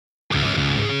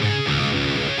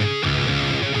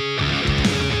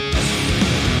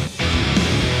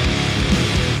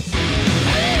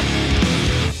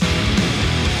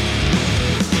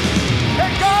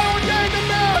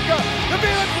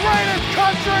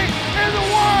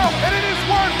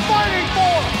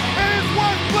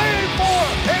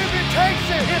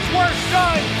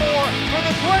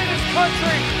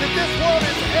country that this world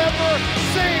has ever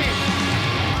seen.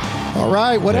 All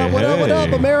right, what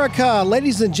up, America?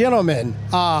 Ladies and gentlemen,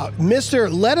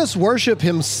 Mr. Let Us Worship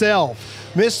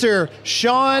himself, Mr.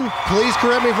 Sean, please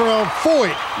correct me if I'm wrong,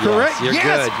 Foyt, correct? Yes, you're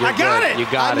good. You're I got good. it. You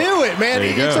got I knew it, man.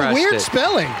 It's a weird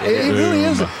spelling. It really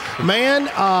is. Man,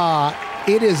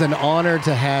 it is an honor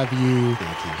to have you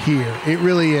here. It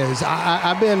really is.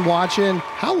 I've been watching.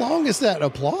 How long is that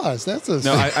applause? That's a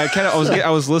No, I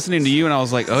was listening to you and I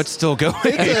was like, oh, it's still going.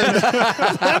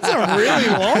 That's a really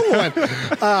long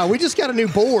one. We just got a new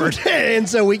board, and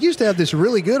so we used to have this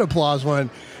really good applause one.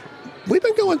 We've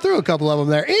been going through a couple of them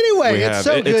there. Anyway, it's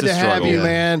so good to have you,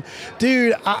 man.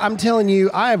 Dude, I'm telling you,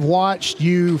 I have watched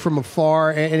you from afar,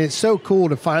 and it's so cool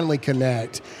to finally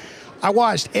connect. I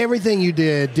watched everything you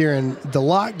did during the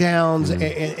lockdowns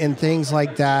and things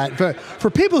like that. For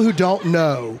people who don't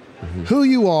know who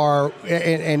you are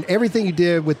and everything you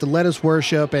did with the Let Us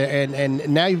Worship and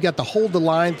now you've got the Hold the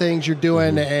Line things you're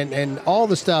doing and all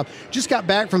the stuff. Just got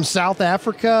back from South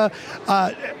Africa.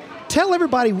 Tell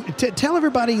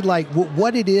everybody like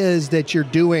what it is that you're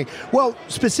doing. Well,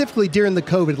 specifically during the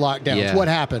COVID lockdowns, what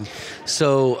happened?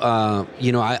 So,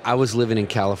 I was living in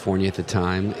California at the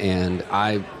time, and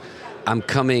I'm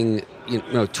coming,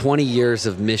 20 years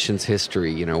of missions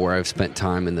history, where I've spent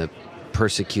time in the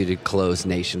persecuted, closed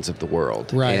nations of the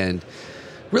world. Right. And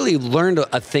really learned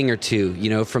a thing or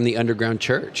two, from the underground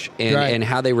church and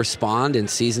how they respond in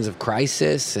seasons of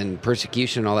crisis and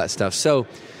persecution and all that stuff. So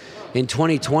in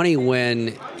 2020,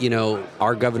 when,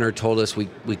 our governor told us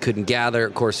we couldn't gather,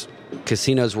 of course,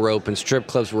 casinos were open, strip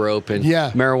clubs were open,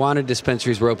 marijuana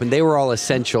dispensaries were open. They were all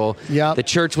essential. Yep. The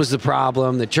church was the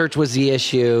problem. The church was the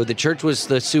issue. The church was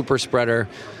the super spreader.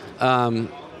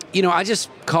 I just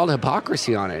called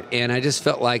hypocrisy on it, and I just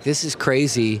felt like this is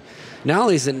crazy. Not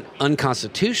only is it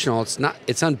unconstitutional, it's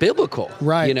unbiblical.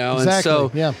 Right.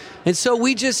 Exactly. And so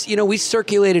we just, we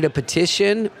circulated a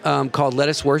petition called Let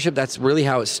Us Worship. That's really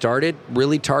how it started,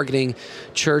 really targeting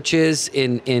churches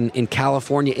in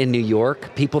California, in New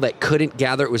York, people that couldn't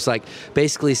gather. It was like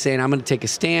basically saying, I'm going to take a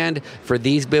stand for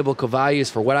these biblical values,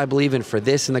 for what I believe in, for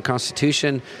this in the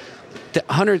Constitution.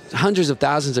 Hundreds of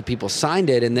thousands of people signed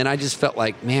it, and then I just felt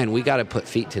like, man, we got to put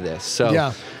feet to this.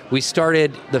 So we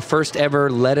started the first ever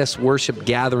Let Us Worship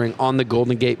gathering on the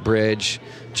Golden Gate Bridge,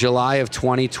 July of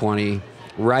 2020,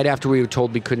 right after we were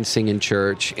told we couldn't sing in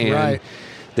church. And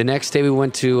the next day we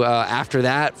went to, after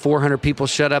that, 400 people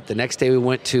showed up. The next day we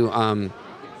went to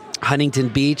Huntington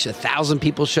Beach, 1,000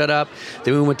 people showed up.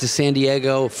 Then we went to San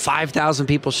Diego, 5,000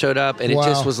 people showed up, and it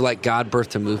just was like God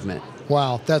birthed a movement.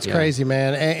 Wow, that's crazy,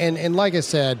 man. And like I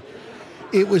said,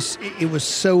 it was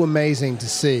so amazing to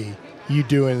see you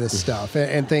doing this stuff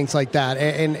and things like that.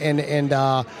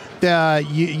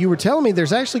 You were telling me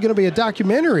there's actually going to be a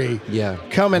documentary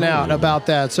coming out about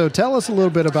that. So tell us a little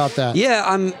bit about that.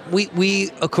 Yeah,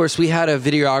 we of course we had a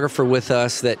videographer with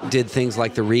us that did things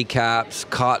like the recaps,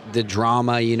 caught the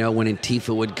drama, when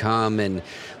Antifa would come and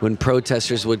when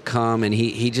protesters would come, and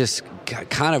he just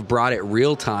kind of brought it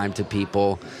real time to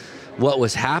people, what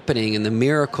was happening and the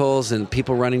miracles and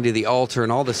people running to the altar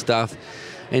and all this stuff.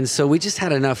 And so we just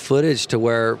had enough footage to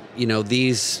where,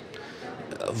 these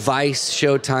Vice,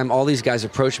 Showtime, all these guys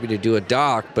approached me to do a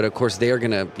doc, but of course they're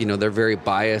going to, they're very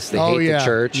biased. They hate the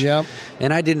church. Yep.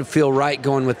 And I didn't feel right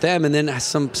going with them. And then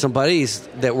some buddies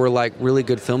that were like really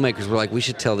good filmmakers were like, we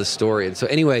should tell this story. And so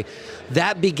anyway,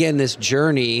 that began this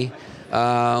journey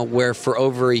where for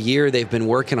over a year they've been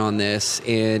working on this,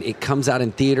 and it comes out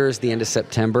in theaters the end of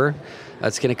September.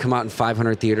 It's going to come out in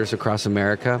 500 theaters across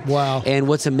America. Wow. And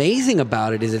what's amazing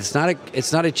about it is it's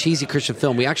not a cheesy Christian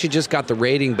film. We actually just got the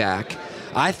rating back.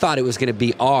 I thought it was going to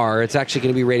be R. It's actually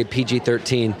going to be rated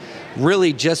PG-13,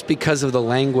 really just because of the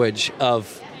language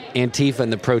of Antifa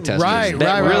and the protesters. Right,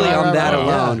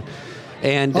 alone. Yeah.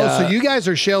 And so you guys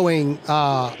are showing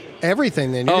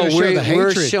everything then. You're going to show the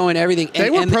hatred. We're showing everything. They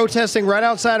were protesting right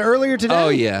outside earlier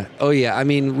today? Oh, yeah. I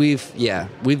mean, we've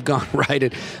gone right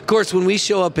in. Of course, when we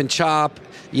show up in CHOP,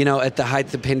 at the height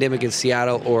of the pandemic in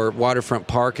Seattle or Waterfront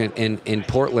Park in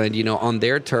Portland, on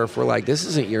their turf, we're like, this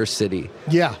isn't your city.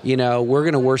 Yeah. We're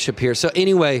going to worship here. So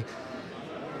anyway,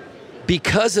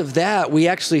 because of that, we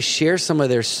actually share some of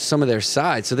their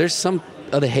sides. So there's some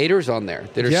of the haters on there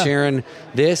that are sharing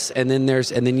this, and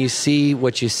then you see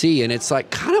what you see, and it's like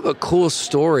kind of a cool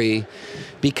story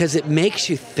because it makes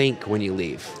you think when you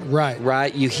leave.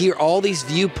 Right. You hear all these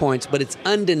viewpoints, but it's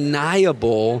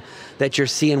undeniable that you're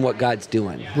seeing what God's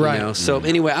doing. Right. So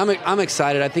anyway, I'm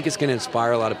excited. I think it's going to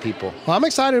inspire a lot of people. Well, I'm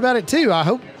excited about it too. I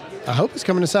hope it's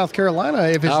coming to South Carolina.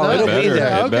 If it's not, it'll be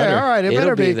there. Okay, all right. It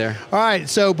better be there. All right.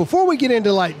 So before we get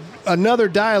into like another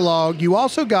dialogue, you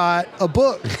also got a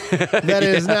book that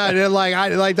is not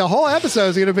like the whole episode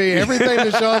is going to be everything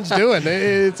that Sean's doing.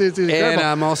 It's incredible. And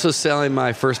I'm also selling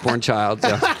my firstborn child.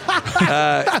 So.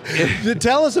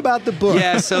 Tell us about the book.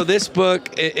 Yeah, so this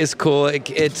book is cool.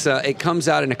 It comes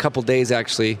out in a couple days,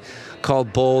 actually,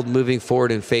 called Bold, Moving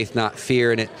Forward in Faith, Not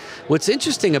Fear. And what's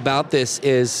interesting about this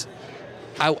is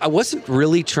I wasn't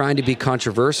really trying to be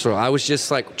controversial. I was just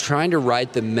like trying to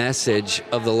write the message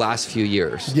of the last few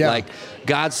years. Yeah. Like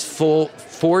God's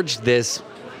forged this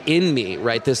in me,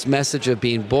 right? This message of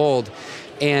being bold.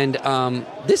 And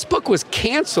this book was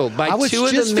canceled by two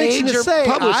of the major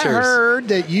publishers. I heard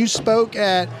that you spoke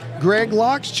at Greg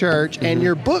Locke's church and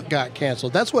your book got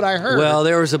canceled. That's what I heard. Well,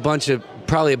 there was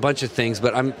probably a bunch of things,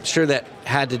 but I'm sure that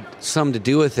had some to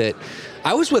do with it.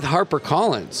 I was with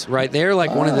HarperCollins, right? They're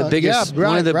like one of the biggest,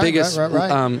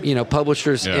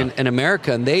 publishers in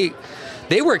America, and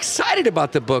they were excited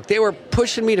about the book. They were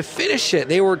pushing me to finish it.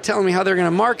 They were telling me how they're going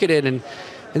to market it, and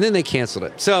then they canceled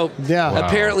it. So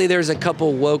apparently there's a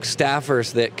couple woke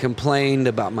staffers that complained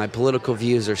about my political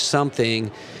views or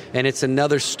something, and it's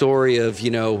another story of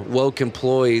woke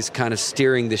employees kind of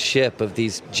steering the ship of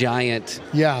these giant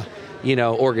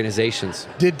organizations.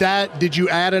 Did you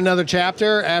add another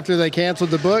chapter after they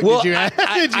canceled the book? Well, did you add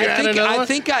another one? I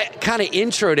think I kind of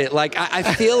introed it. Like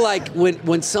I feel like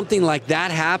when something like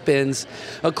that happens,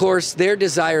 of course, their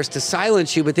desire is to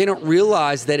silence you, but they don't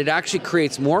realize that it actually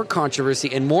creates more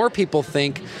controversy and more people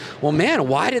think, well, man,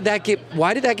 why did that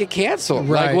get canceled?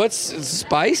 Right. Like, what's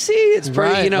spicy? It's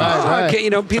pretty, okay,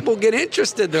 people get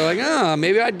interested. They're like,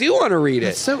 maybe I do want to read it.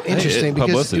 It's so interesting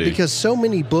because so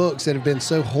many books that have been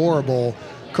so horrible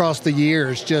across the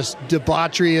years, just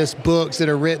debaucherous books that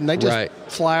are written, they just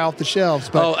fly off the shelves.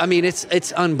 But I mean,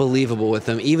 it's unbelievable with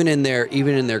them. Even in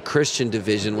their Christian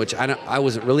division, which I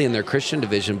wasn't really in their Christian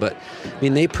division, but I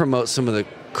mean, they promote some of the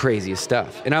craziest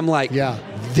stuff, and I'm like,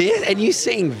 this, and you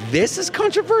saying this is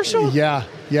controversial? Yeah.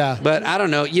 But I don't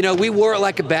know. We wore it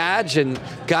like a badge and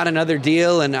got another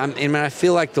deal, and I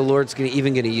feel like the Lord's going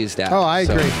to use that. Oh, I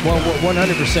agree. Well,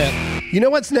 100%. You know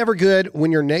what's never good?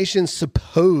 When your nation's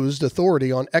supposed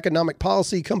authority on economic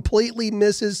policy completely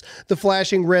misses the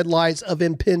flashing red lights of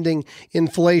impending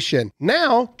inflation.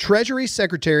 Now, Treasury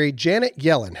Secretary Janet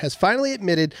Yellen has finally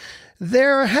admitted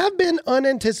there have been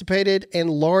unanticipated and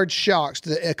large shocks to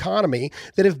the economy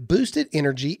that have boosted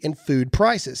energy and food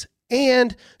prices,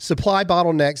 and supply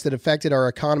bottlenecks that affected our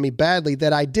economy badly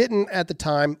that I didn't at the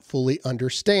time fully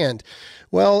understand.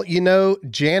 Well,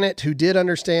 Janet, who did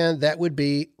understand, that would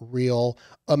be real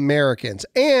Americans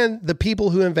and the people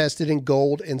who invested in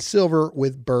gold and silver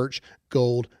with Birch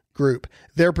Gold Group.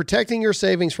 They're protecting your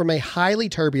savings from a highly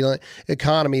turbulent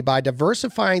economy by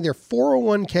diversifying their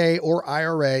 401k or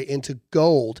IRA into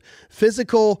gold,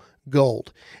 physical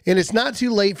gold. And it's not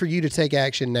too late for you to take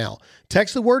action now.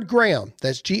 Text the word Graham,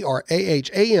 that's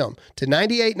GRAHAM, to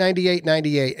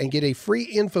 989898 and get a free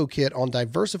info kit on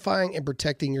diversifying and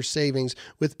protecting your savings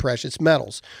with precious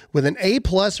metals. With an A+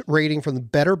 rating from the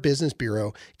Better Business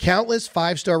Bureau, countless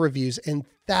 5-star reviews, and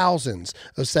thousands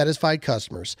of satisfied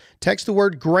customers. Text the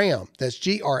word Graham, that's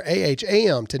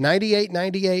GRAHAM, to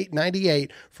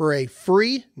 989898 for a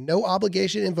free, no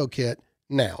obligation info kit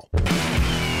now.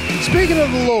 Speaking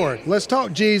of the Lord, let's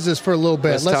talk Jesus for a little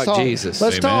bit. Let's talk Jesus.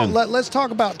 Let's talk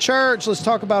about church. Let's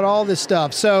talk about all this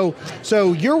stuff. So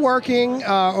you're working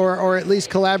or at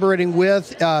least collaborating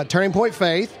with Turning Point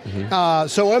Faith. Mm-hmm.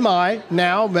 So am I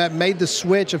now. Made the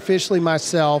switch officially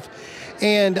myself.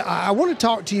 And I want to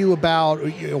talk to you about,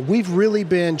 we've really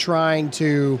been trying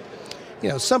to,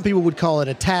 some people would call it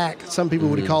attack. Some people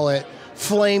would call it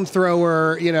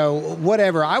flamethrower,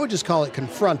 whatever. I would just call it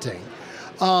confronting.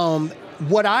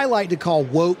 What I like to call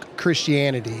woke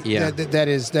Christianity that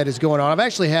is going on. I've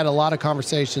actually had a lot of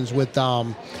conversations with,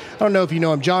 I don't know if you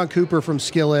know him, John Cooper from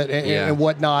Skillet and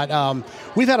whatnot.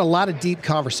 We've had a lot of deep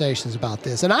conversations about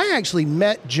this. And I actually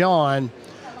met John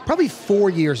probably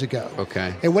 4 years ago.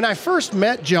 Okay. And when I first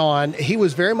met John, he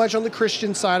was very much on the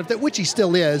Christian side of that, which he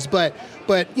still is, but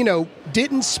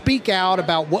didn't speak out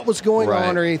about what was going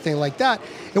on or anything like that.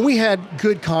 And we had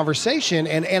good conversation.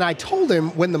 And I told him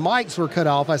when the mics were cut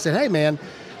off, I said, hey, man,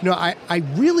 I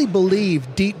really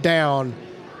believe deep down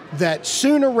that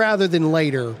sooner rather than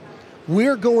later,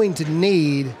 we're going to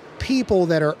need people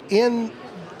that are in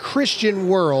Christian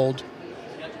world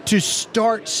to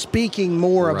start speaking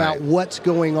more about what's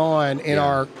going on in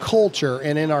our culture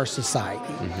and in our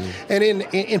society. Mm-hmm. And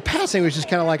in passing, it was just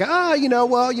kind of like,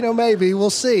 maybe we'll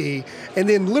see. And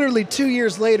then literally 2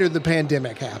 years later, the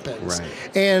pandemic happens.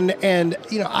 Right. And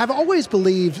I've always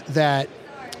believed that,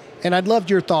 and I'd love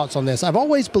your thoughts on this. I've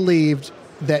always believed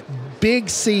that Big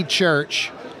C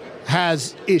Church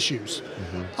has issues.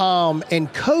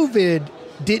 And COVID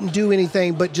didn't do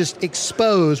anything but just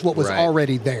expose what was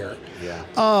already there.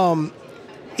 Yeah.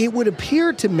 It would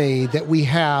appear to me that we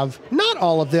have, not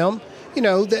all of them,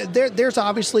 there's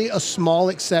obviously a small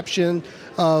exception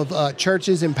of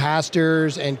churches and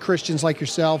pastors and Christians like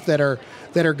yourself that are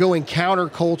going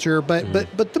counterculture,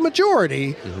 but the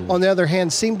majority, on the other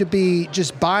hand, seem to be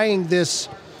just buying this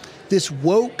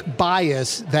woke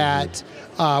bias that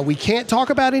we can't talk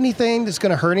about anything that's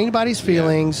going to hurt anybody's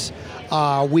feelings.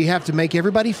 We have to make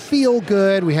everybody feel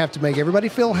good. We have to make everybody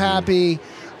feel happy.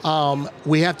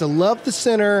 We have to love the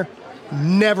sinner,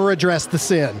 never address the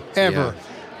sin, ever. Yeah.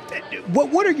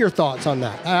 What are your thoughts on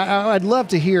that? I'd love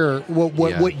to hear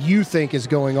what you think is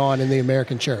going on in the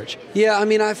American church. Yeah, I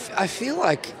mean, I feel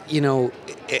like,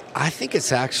 I think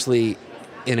it's actually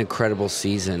an incredible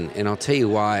season, and I'll tell you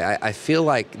why. I feel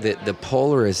like the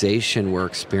polarization we're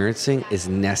experiencing is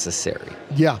necessary.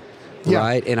 Yeah.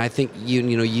 Right? And I think,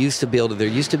 there used to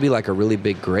be like a really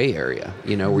big gray area,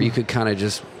 where you could kind of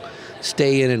just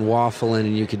stay in and waffle in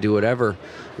and you could do whatever.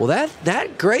 Well,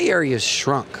 that gray area is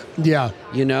shrunk. Yeah.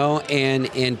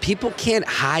 And people can't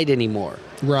hide anymore.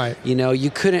 Right. You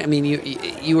couldn't, I mean,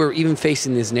 you were even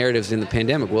facing these narratives in the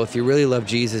pandemic. Well, if you really love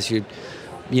Jesus, you'd,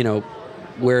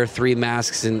 wear 3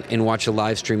 masks and watch a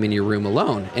live stream in your room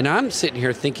alone. And I'm sitting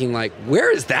here thinking, like,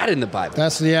 where is that in the Bible?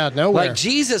 That's, nowhere. Like,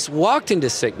 Jesus walked into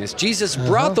sickness. Jesus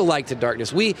brought the light to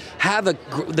darkness. We have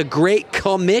the Great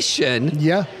Commission.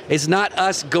 Yeah. It's not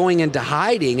us going into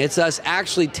hiding. It's us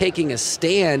actually taking a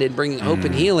stand and bringing hope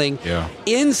and healing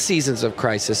in seasons of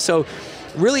crisis. So,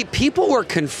 really, people were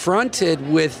confronted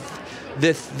with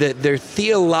their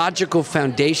theological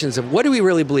foundations of what do we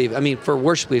really believe? I mean, for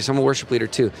worship leaders, I'm a worship leader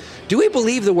too. Do we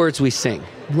believe the words we sing?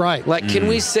 Right. Like, can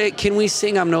we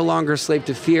sing I'm no longer a slave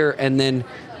to fear and then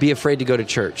be afraid to go to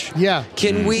church? Yeah.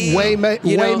 Can we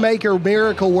Waymaker,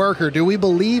 miracle worker? Do we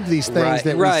believe these things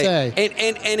that we say?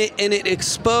 And it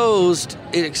exposed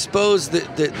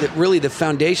the really the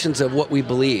foundations of what we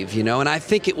believe, and I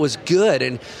think it was good,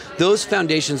 and those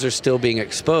foundations are still being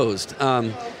exposed.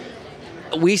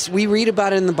 We read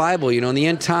about it in the Bible, in the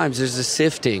end times, there's a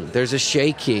sifting, there's a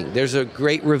shaking, there's a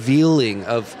great revealing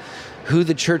of who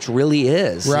the church really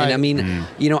is. Right. And I mean,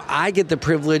 I get the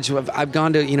privilege of, I've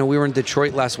gone to, we were in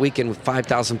Detroit last weekend with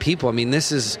 5,000 people. I mean,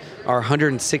 this is our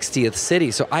 160th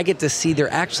city. So I get to see there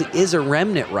actually is a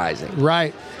remnant rising.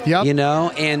 Right. Yep.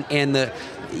 And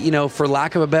the, for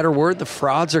lack of a better word, the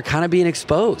frauds are kind of being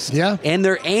exposed. Yeah. And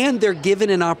they're given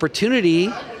an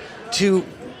opportunity to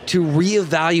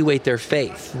reevaluate their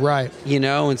faith. Right.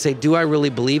 And say, do I really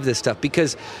believe this stuff?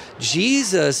 Because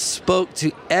Jesus spoke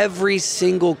to every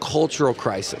single cultural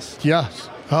crisis. Yes.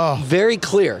 Oh. Very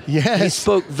clear. Yes. He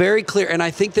spoke very clear. And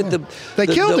I think that they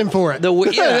killed him for it. And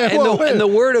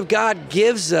the Word of God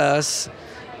gives us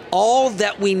all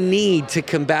that we need to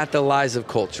combat the lies of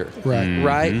culture. Right. Mm-hmm.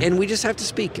 Right? And we just have to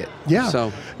speak it. Yeah.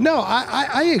 So. No,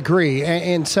 I agree.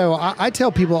 And so I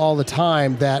tell people all the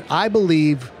time that I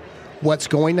believe what's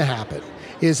going to happen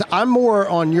is I'm more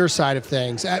on your side of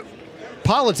things.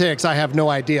 Politics, I have no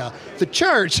idea. The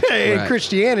church and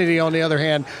Christianity, on the other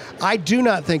hand, I do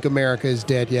not think America is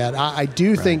dead yet. I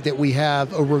do think that we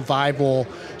have a revival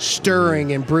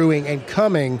stirring and brewing and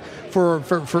coming for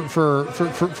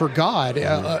God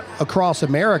across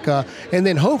America, and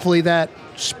then hopefully that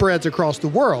spreads across the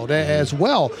world as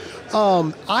well.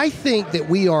 I think that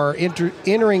we are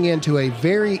entering into a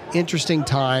very interesting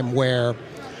time where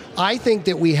I think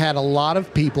that we had a lot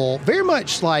of people, very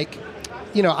much like,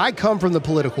 I come from the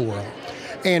political world.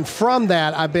 And from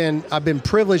that, I've been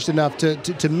privileged enough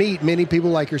to meet many people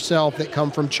like yourself that come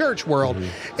from church world.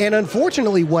 Mm-hmm. And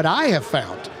unfortunately, what I have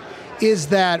found is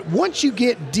that once you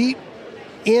get deep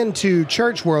into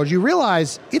church world, you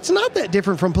realize it's not that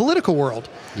different from political world.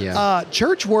 Yeah.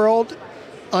 Church world,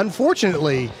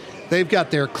 unfortunately, they've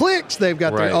got their cliques. They've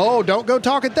got their, don't go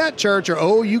talk at that church,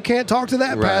 or, you can't talk to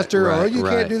that pastor, or you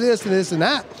can't do this and this and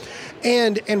that.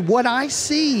 And what I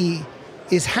see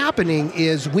is happening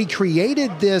is we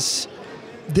created this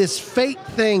fake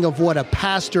thing of what a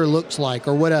pastor looks like,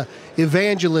 or what a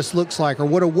evangelist looks like, or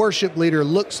what a worship leader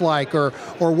looks like, or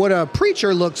what a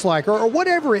preacher looks like, or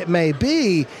whatever it may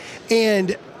be.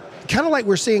 And kind of like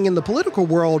we're seeing in the political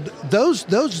world, those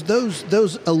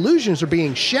illusions are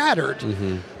being shattered.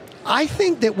 Mm-hmm. I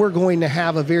think that we're going to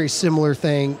have a very similar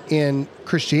thing in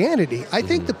Christianity. I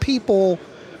think people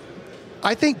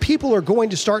are going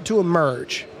to start to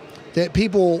emerge that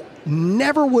people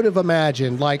never would have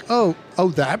imagined, like, oh,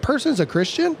 that person's a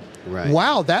Christian? Right.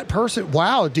 Wow, that person,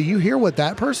 do you hear what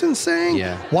that person's saying?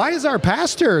 Yeah. Why is our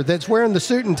pastor that's wearing the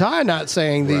suit and tie not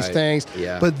saying these things?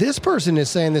 Yeah. But this person is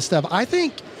saying this stuff. I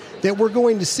think that we're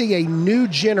going to see a new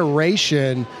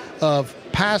generation of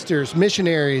pastors,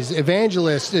 missionaries,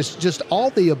 evangelists, just all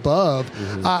the above.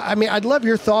 I mean, I'd love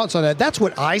your thoughts on that. That's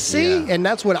what I see, and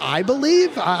that's what I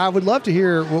believe. I would love to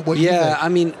hear what you think. Yeah, I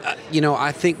mean,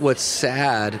 I think what's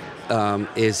sad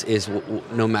is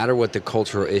no matter what the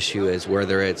cultural issue is,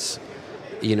 whether it's,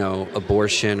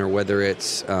 abortion or whether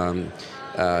it's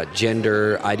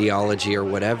gender ideology or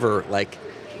whatever, like,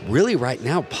 really right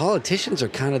now, politicians are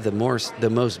kind of the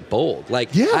most bold. Like,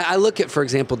 I look at, for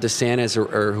example, DeSantis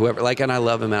or whoever, like, and I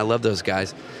love him, and I love those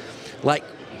guys. Like,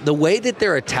 the way that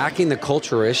they're attacking the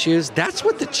cultural issues, that's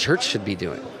what the church should be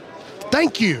doing.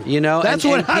 Thank you. That's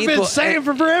what I've been saying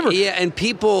for forever. Yeah, and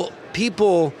people,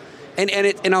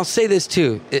 and I'll say this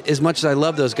too, as much as I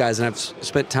love those guys, and I've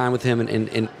spent time with him,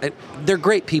 and they're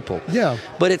great people. Yeah.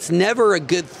 But it's never a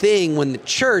good thing when the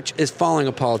church is following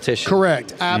a politician.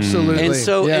 Correct. Absolutely. And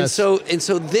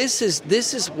so this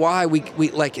is why we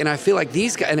like, and I feel like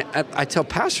these guys, and I tell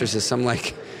pastors this, I'm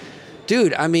like,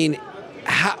 dude, I mean,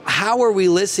 how are we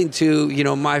listening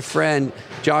to, my friend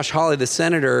Josh Hawley, the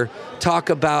senator, talk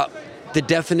about the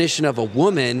definition of a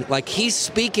woman? Like, he's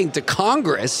speaking to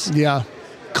Congress. Yeah.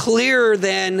 Clearer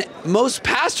than most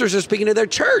pastors are speaking to their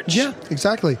church. Yeah,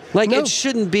 exactly. Like, it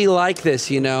shouldn't be like this,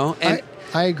 And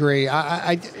I agree.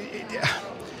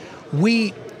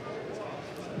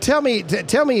 Tell me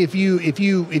if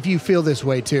you feel this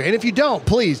way too, and if you don't,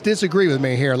 please disagree with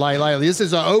me here. Like this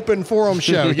is an open forum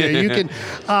show. You can.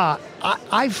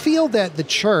 I feel that the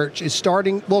church is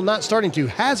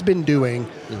has been doing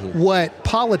what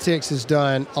politics has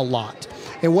done a lot,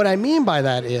 and what I mean by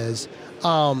that is,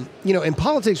 in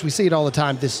politics we see it all the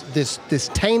time. This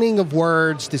tainting of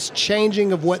words, this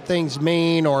changing of what things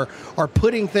mean, or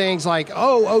putting things like,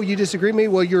 oh, you disagree with me?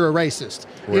 Well, you're a racist,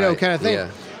 right. Kind of thing.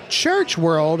 Yeah. Church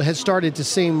world has started to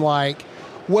seem like,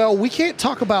 well, we can't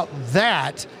talk about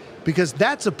that because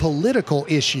that's a political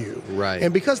issue. Right.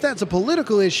 And because that's a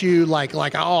political issue, like,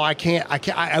 I can't,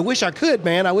 I wish I could,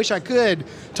 man. I wish I could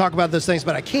talk about those things,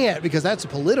 but I can't because that's a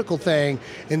political thing.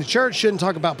 And the church shouldn't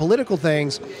talk about political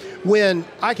things when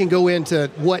I can go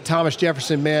into what Thomas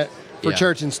Jefferson meant for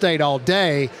church and state all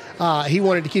day. He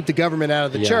wanted to keep the government out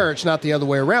of the church, not the other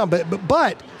way around.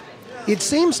 But it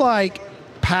seems like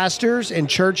pastors and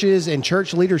churches and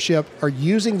church leadership are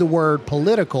using the word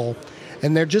political,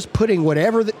 and they're just putting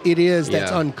whatever it is that's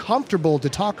uncomfortable to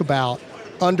talk about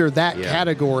under that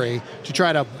category to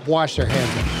try to wash their hands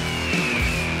of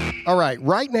it. All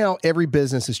right now, every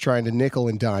business is trying to nickel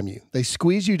and dime you. They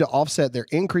squeeze you to offset their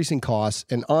increasing costs,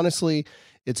 and honestly,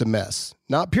 it's a mess.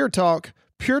 Not Pure Talk.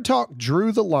 Pure Talk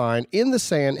drew the line in the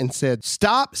sand and said,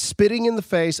 stop spitting in the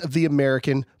face of the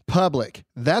American public.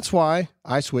 That's why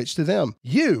I switched to them.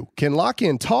 You can lock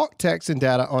in talk, text, and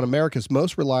data on America's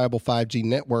most reliable 5G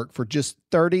network for just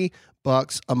 $30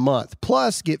 a month.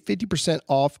 Plus, get 50%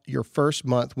 off your first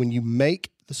month when you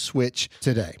make the switch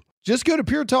today. Just go to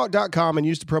puretalk.com and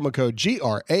use the promo code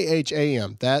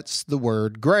GRAHAM. That's the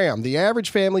word Graham. The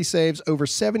average family saves over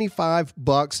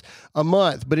 $75 a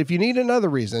month. But if you need another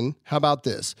reason, how about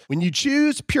this? When you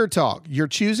choose Pure Talk, you're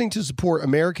choosing to support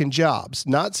American jobs,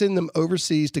 not send them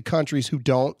overseas to countries who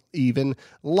don't even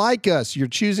like us. You're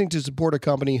choosing to support a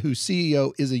company whose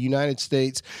CEO is a United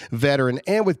States veteran.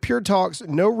 And with Pure Talk's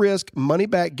no-risk,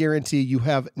 money-back guarantee, you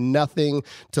have nothing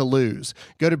to lose.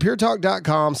 Go to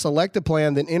puretalk.com, select a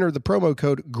plan, then enter the promo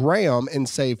code Graham and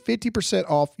save 50%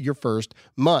 off your first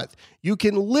month. You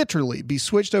can literally be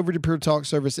switched over to Pure Talk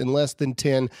service in less than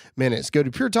 10 minutes. Go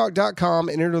to puretalk.com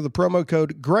and enter the promo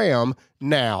code Graham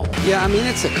now. Yeah, I mean,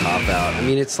 it's a cop-out. I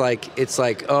mean, it's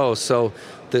like, oh, so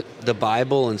the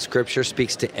Bible and Scripture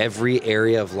speaks to every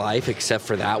area of life except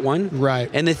for that one. Right.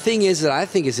 And the thing is that I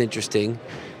think is interesting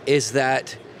is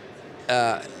that,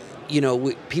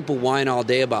 people whine all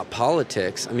day about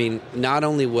politics. I mean, not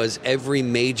only was every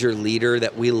major leader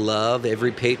that we love,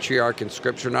 every patriarch in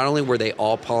Scripture, not only were they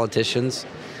all politicians,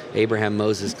 Abraham,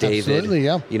 Moses, David,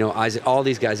 Isaac, all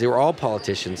these guys, they were all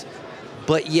politicians.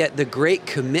 But yet the Great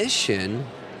Commission,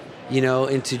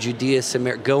 into Judea,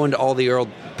 Samaria, go into all the world,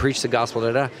 preach the gospel,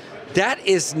 that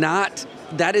is not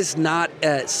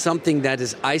something that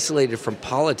is isolated from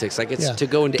politics. Like, it's to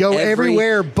go into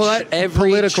everywhere but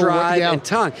every political tribe and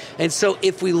tongue. And so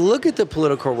if we look at the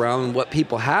political realm and what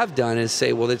people have done is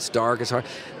say, well, it's dark, it's hard,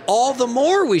 all the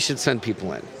more we should send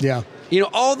people in. Yeah.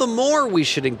 All the more we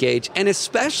should engage. And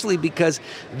especially because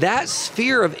that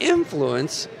sphere of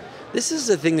influence this is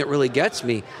the thing that really gets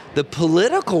me. The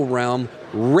political realm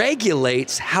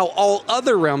regulates how all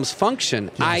other realms function,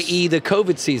 i.e. the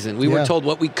COVID season. We were told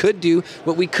what we could do,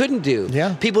 what we couldn't do.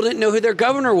 Yeah. People didn't know who their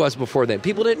governor was before then.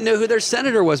 People didn't know who their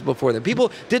senator was before then.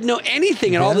 People didn't know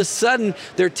anything, and all of a sudden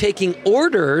they're taking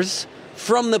orders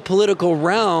from the political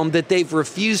realm that they've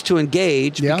refused to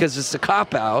engage because it's a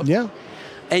cop-out. Yeah.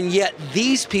 And yet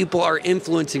these people are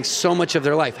influencing so much of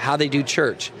their life, how they do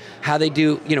church, how they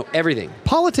do, everything.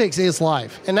 Politics is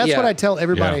life. And that's what I tell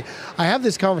everybody. Yeah. I have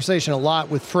this conversation a lot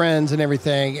with friends and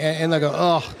everything, and they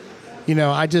go,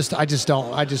 I just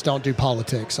don't do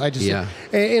politics.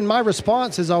 And my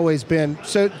response has always been,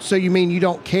 so you mean you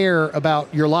don't care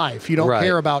about your life? You don't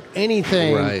care about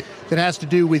anything that has to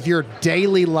do with your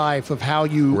daily life of how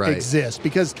you exist?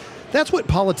 Because that's what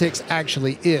politics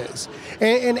actually is.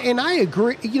 And I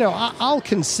agree, I'll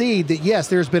concede that, yes,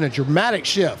 there's been a dramatic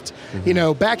shift.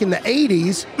 Mm-hmm. Back in the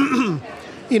 80s,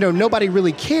 nobody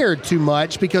really cared too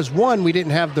much because, one, we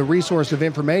didn't have the resource of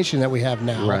information that we have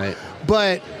now. Right.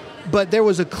 But there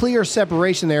was a clear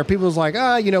separation there. People was like,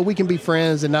 we can be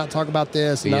friends and not talk about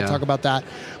this and not talk about that.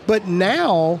 But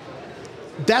now,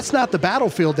 that's not the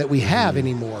battlefield that we have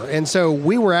anymore. And so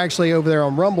we were actually over there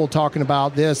on Rumble talking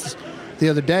about this the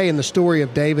other day in the story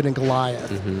of David and Goliath.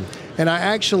 Mm-hmm. And I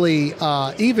actually,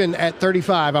 even at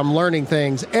 35, I'm learning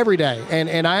things every day.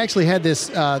 And I actually had this,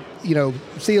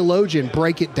 theologian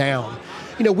break it down.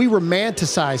 We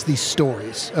romanticize these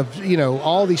stories of,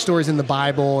 all these stories in the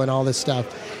Bible and all this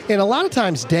stuff. And a lot of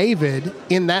times David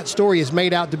in that story is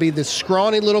made out to be this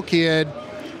scrawny little kid,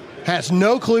 has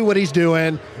no clue what he's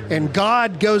doing, and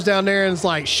God goes down there and is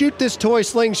like, shoot this toy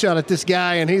slingshot at this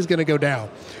guy and he's going to go down.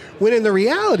 When in the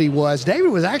reality was, David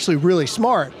was actually really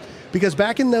smart, because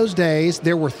back in those days,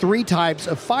 there were 3 types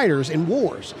of fighters in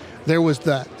wars. There was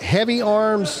the heavy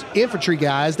arms infantry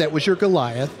guys, that was your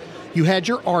Goliath. You had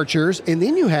your archers, and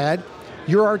then you had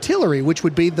your artillery, which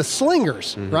would be the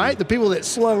slingers, right? The people that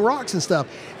slung rocks and stuff.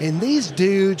 And these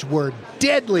dudes were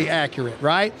deadly accurate,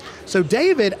 right? So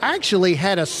David actually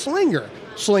had a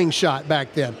slingshot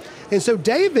back then. And so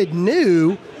David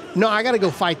knew, no, I got to go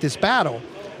fight this battle.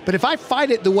 But if I fight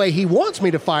it the way he wants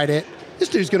me to fight it, this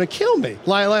dude's going to kill me.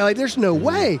 Like there's no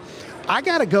way. I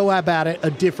got to go about it a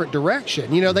different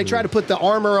direction. They try to put the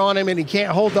armor on him and he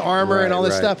can't hold the armor and all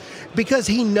this stuff because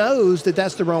he knows that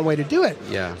that's the wrong way to do it.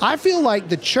 Yeah. I feel like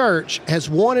the church has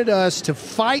wanted us to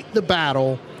fight the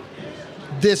battle,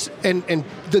 and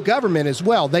the government as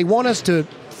well. They want us to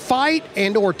fight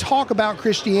and or talk about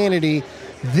Christianity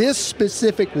this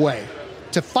specific way,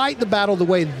 to fight the battle the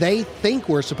way they think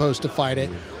we're supposed to fight it,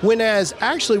 when as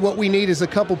actually what we need is a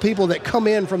couple people that come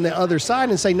in from the other side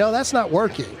and say, no, that's not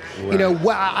working. Right.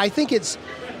 I think it's,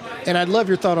 and I'd love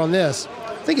your thought on this,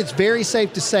 I think it's very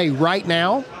safe to say right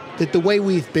now that the way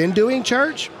we've been doing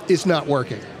church is not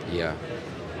working. Yeah.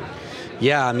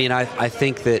 Yeah, I mean, I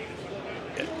think that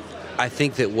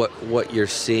what you're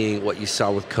seeing, what you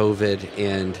saw with COVID,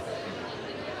 and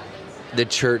the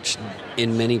church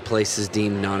in many places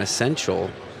deemed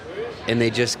non-essential, and they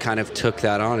just kind of took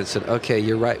that on and said, okay,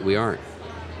 you're right, we aren't.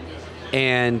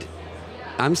 And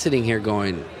I'm sitting here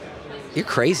going, you're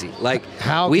crazy. Like,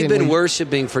 we've been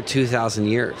worshiping for 2,000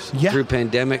 years through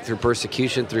pandemic, through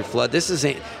persecution, through flood. This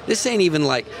ain't even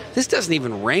like, this doesn't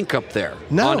even rank up there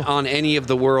on any of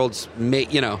the world's,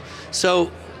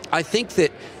 So I think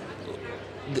that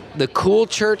the cool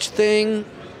church thing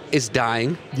is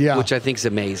dying, which I think is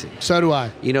amazing. So do I.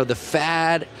 The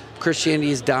fad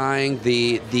Christianity is dying.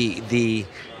 The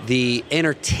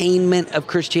entertainment of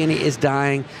Christianity is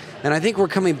dying. And I think we're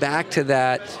coming back to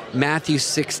that Matthew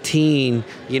 16,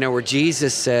 where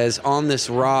Jesus says, on this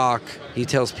rock, he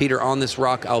tells Peter, on this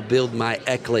rock I'll build my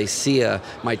ecclesia,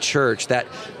 my church. That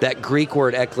Greek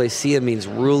word ecclesia means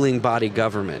ruling body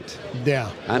government. Yeah.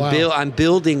 I'm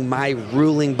building my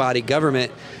ruling body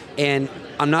government, and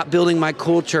I'm not building my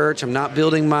cool church. I'm not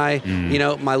building my,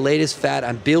 my latest fad.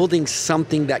 I'm building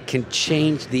something that can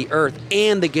change the earth,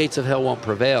 and the gates of hell won't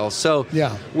prevail. So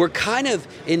we're kind of,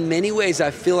 in many ways, I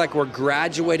feel like we're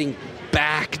graduating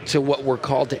back to what we're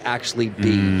called to actually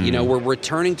be. We're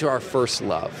returning to our first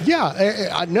love. Yeah,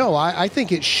 I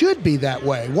think it should be that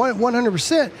way.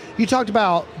 100%. You talked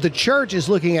about the church is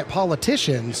looking at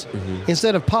politicians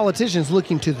instead of politicians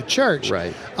looking to the church.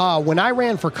 Right. When I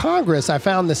ran for Congress, I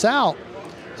found this out.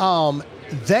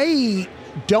 They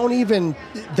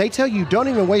tell you don't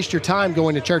even waste your time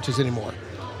going to churches anymore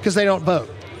because they don't vote.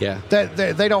 Yeah.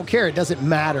 They don't care. It doesn't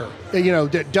matter.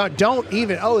 Don't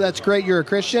even, oh, that's great, you're a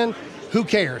Christian. who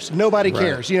cares? Nobody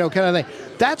cares, you know, kind of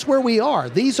thing. That's where we are.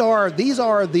 These are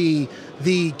the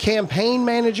campaign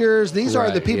managers. These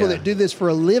are the people that do this for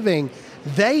a living.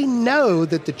 They know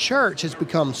that the church has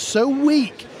become so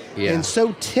weak and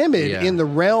so timid in the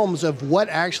realms of what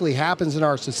actually happens in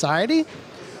our society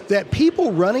that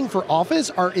people running for office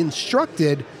are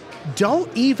instructed,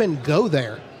 don't even go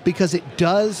there because it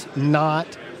does not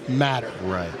matter.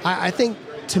 Right. I think,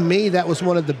 to me, that was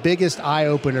one of the biggest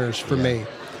eye-openers for me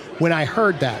when I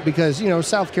heard that, because, you know,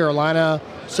 South Carolina,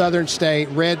 southern state,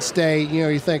 red state, you know,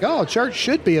 you think, oh, church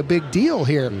should be a big deal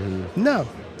here. No.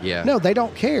 Yeah. No, they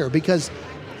don't care, because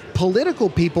political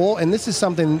people, and this is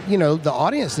something, you know, the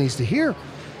audience needs to hear,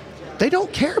 they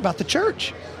don't care about the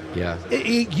church. Yeah.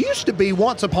 It used to be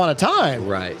once upon a time.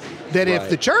 Right. That if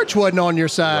the church wasn't on your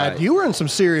side, you were in some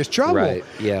serious trouble. Right.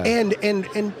 Yeah. And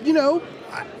you know,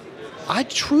 I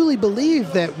truly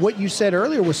believe that what you said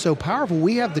earlier was so powerful.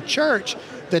 We have the church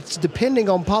that's depending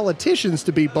on politicians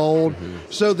to be bold,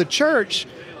 so the church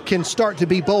can start to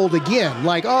be bold again.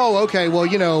 Like, oh, okay, well,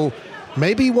 you know,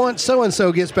 maybe once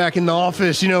so-and-so gets back in the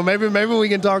office, you know, maybe we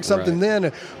can talk something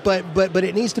then. But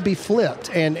it needs to be flipped,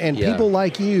 and people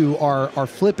like you are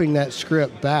flipping that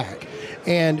script back.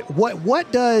 And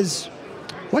what does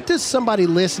somebody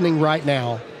listening right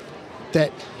now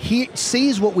that he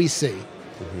sees what we see,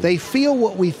 they feel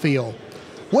what we feel,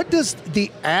 what does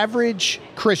the average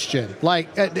Christian, like,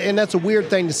 and that's a weird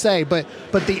thing to say, but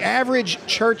the average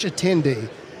church attendee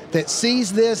that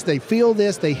sees this, they feel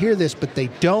this, they hear this, but they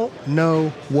don't know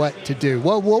what to do?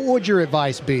 What would your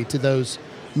advice be to those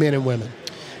men and women?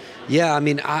 Yeah, I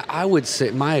mean, I would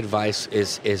say my advice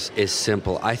is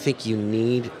simple. I think you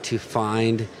need to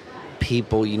find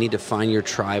people. You need to find your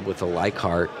tribe with a like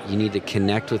heart. You need to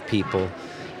connect with people.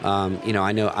 You know,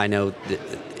 I know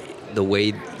the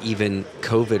way even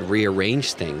COVID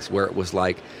rearranged things, where it was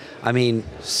like, I mean,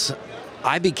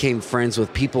 I became friends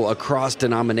with people across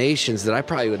denominations that I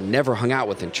probably would never hung out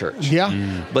with in church.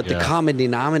 Yeah. But the common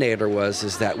denominator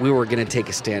is that we were going to take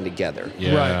a stand together.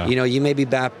 Yeah. Right. You know, you may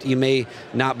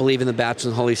not believe in the baptism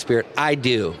of the Holy Spirit. I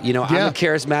do. You know, I'm a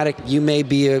charismatic. You may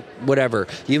be a whatever.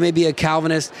 You may be a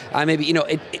Calvinist. I may be, you know,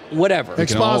 whatever.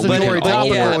 Expository,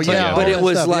 topical. But it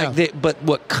was like, but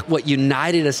what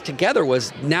united us together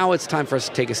was, now it's time for us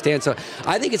to take a stand. So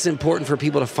I think it's important for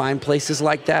people to find places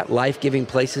like that, life-giving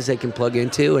places they can plug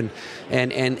into, and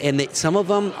some of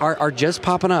them are just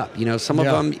popping up. You know, some of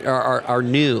them are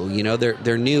new. You know,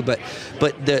 they're new, but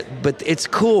it's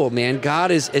cool, man.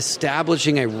 God is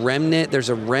establishing a remnant. There's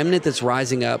a remnant that's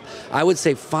rising up. I would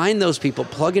say find those people,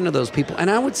 plug into those people,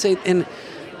 and I would say, and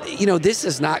you know, this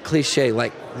is not cliche.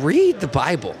 Like, read the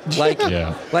Bible.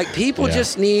 Like people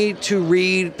just need to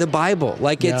read the Bible.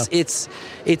 Like it's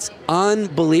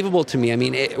unbelievable to me. I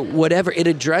mean, it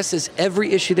addresses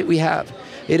every issue that we have.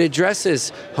 It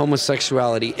addresses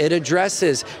homosexuality. It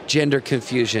addresses gender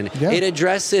confusion. It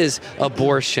addresses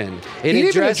abortion. It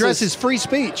even addresses free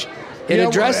speech. It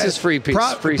addresses free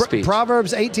speech.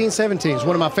 Proverbs 18:17 is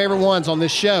one of my favorite ones on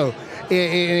this show.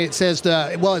 And it says,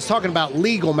 it's talking about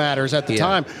legal matters at the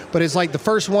time, but it's like the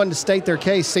first one to state their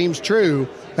case seems true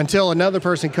until another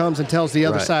person comes and tells the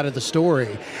other side of the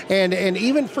story. And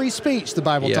even free speech, the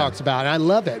Bible talks about. And I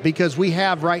love it, because we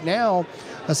have right now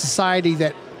a society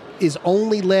that is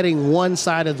only letting one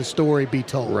side of the story be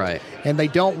told. Right. And they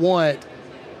don't want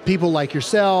people like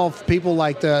yourself, people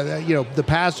like the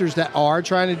pastors that are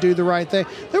trying to do the right thing.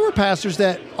 There were pastors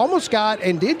that almost got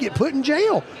and did get put in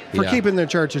jail for keeping their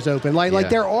churches open. Like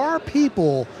there are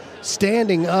people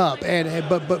standing up,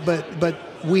 but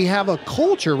we have a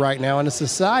culture right now in a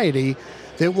society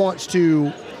that wants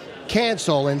to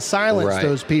cancel and silence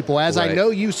those people, as I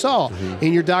know you saw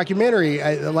in your documentary.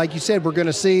 Like you said, we're going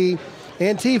to see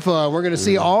Antifa. We're going to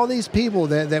see all these people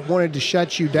that wanted to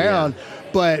shut you down.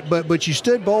 But you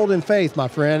stood bold in faith, my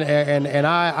friend, and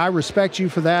I respect you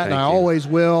for that. Thank you. I always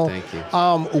will. Thank you.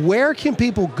 Where can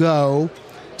people go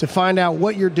to find out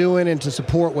what you're doing and to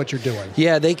support what you're doing?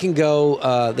 Yeah, they can go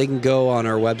on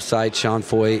our website,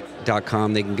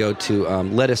 SeanFoyt.com. They can go to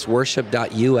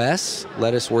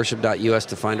letusworship.us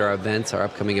to find our events, our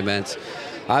upcoming events.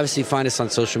 Obviously, find us on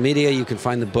social media. You can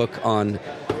find the book on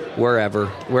wherever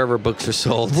books are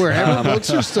sold. Wherever books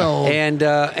are sold. And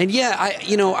yeah,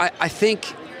 I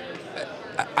think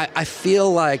I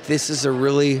feel like this is a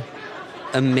really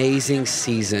amazing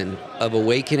season of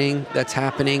awakening that's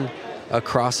happening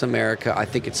across America. I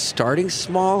think it's starting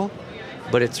small,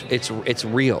 but it's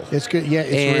real. It's good. Yeah,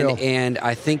 it's real. And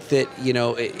I think that,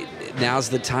 now's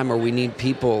the time where we need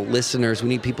people, listeners, we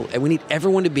need people, and we need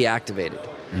everyone to be activated.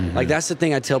 Mm-hmm. Like, that's the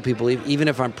thing I tell people, even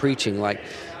if I'm preaching, like,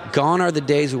 gone are the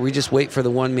days where we just wait for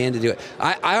the one man to do it.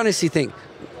 I honestly think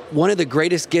one of the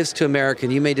greatest gifts to America,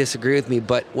 and you may disagree with me,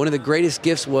 but one of the greatest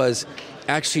gifts was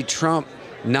actually Trump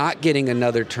not getting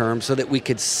another term so that we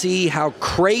could see how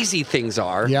crazy things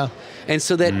are. Yeah. And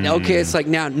so that, okay, it's like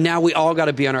now we all got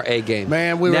to be on our A game.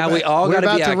 Man, we're about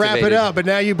to wrap it up, but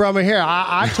now you brought me here.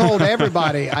 I told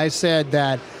everybody, I said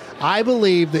that I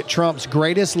believe that Trump's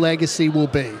greatest legacy will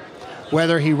be,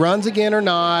 whether he runs again or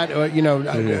not, or,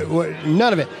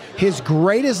 none of it. His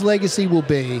greatest legacy will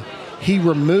be he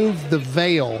removed the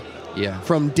veil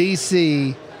from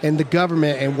D.C. and the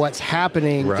government and what's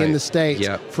happening in the states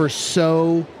for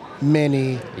so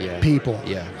many people.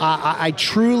 Yeah. I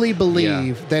truly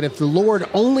believe that if the Lord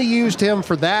only used him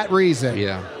for that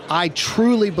reason, I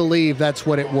truly believe that's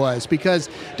what it was. Because,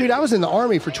 dude, I was in the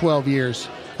Army for 12 years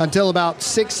until about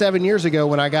 6-7 years ago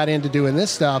when I got into doing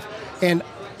this stuff. And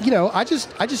I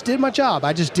just did my job.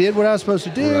 I just did what I was supposed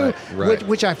to do,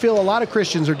 which I feel a lot of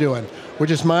Christians are doing. We're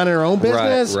just minding our own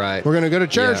business. We're going to go to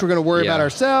church. We're going to worry about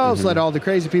ourselves, let all the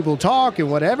crazy people talk and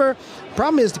whatever.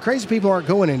 Problem is the crazy people aren't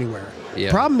going anywhere.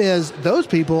 Problem is those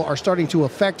people are starting to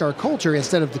affect our culture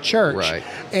instead of the church.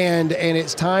 And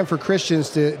it's time for Christians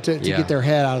to get their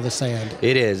head out of the sand.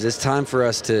 It is. It's time for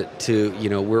us to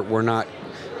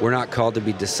we're not called to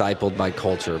be discipled by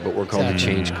culture, but we're called to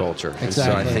change culture. And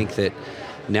so I think that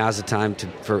now's the time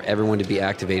for everyone to be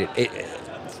activated.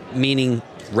 Meaning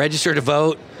register to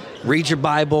vote, read your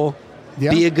Bible,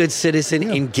 be a good citizen,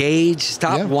 engage,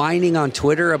 stop whining on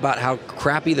Twitter about how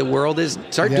crappy the world is.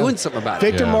 Start doing something about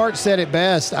it. Victor Marx said it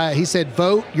best. He said,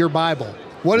 vote your Bible.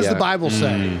 What does the Bible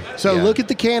say? So look at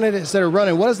the candidates that are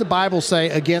running. What does the Bible say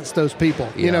against those people?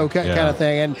 Kind of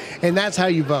thing. And that's how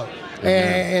you vote.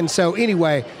 And so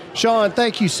anyway, Sean,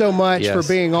 thank you so much for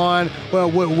being on. Well,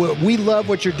 we love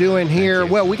what you're doing here.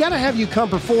 Well, we got to have you come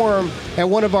perform at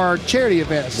one of our charity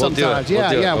events sometimes. We'd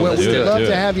love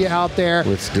to have you out there.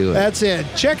 Let's do it. That's it.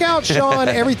 Check out Sean,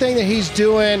 everything that he's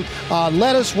doing.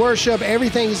 Let Us Worship,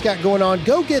 everything he's got going on.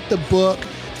 Go get the book.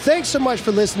 Thanks so much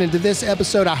for listening to this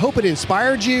episode. I hope it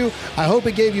inspired you. I hope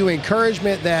it gave you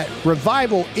encouragement that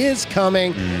revival is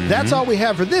coming. That's all we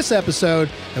have for this episode,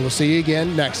 and we'll see you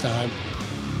again next time.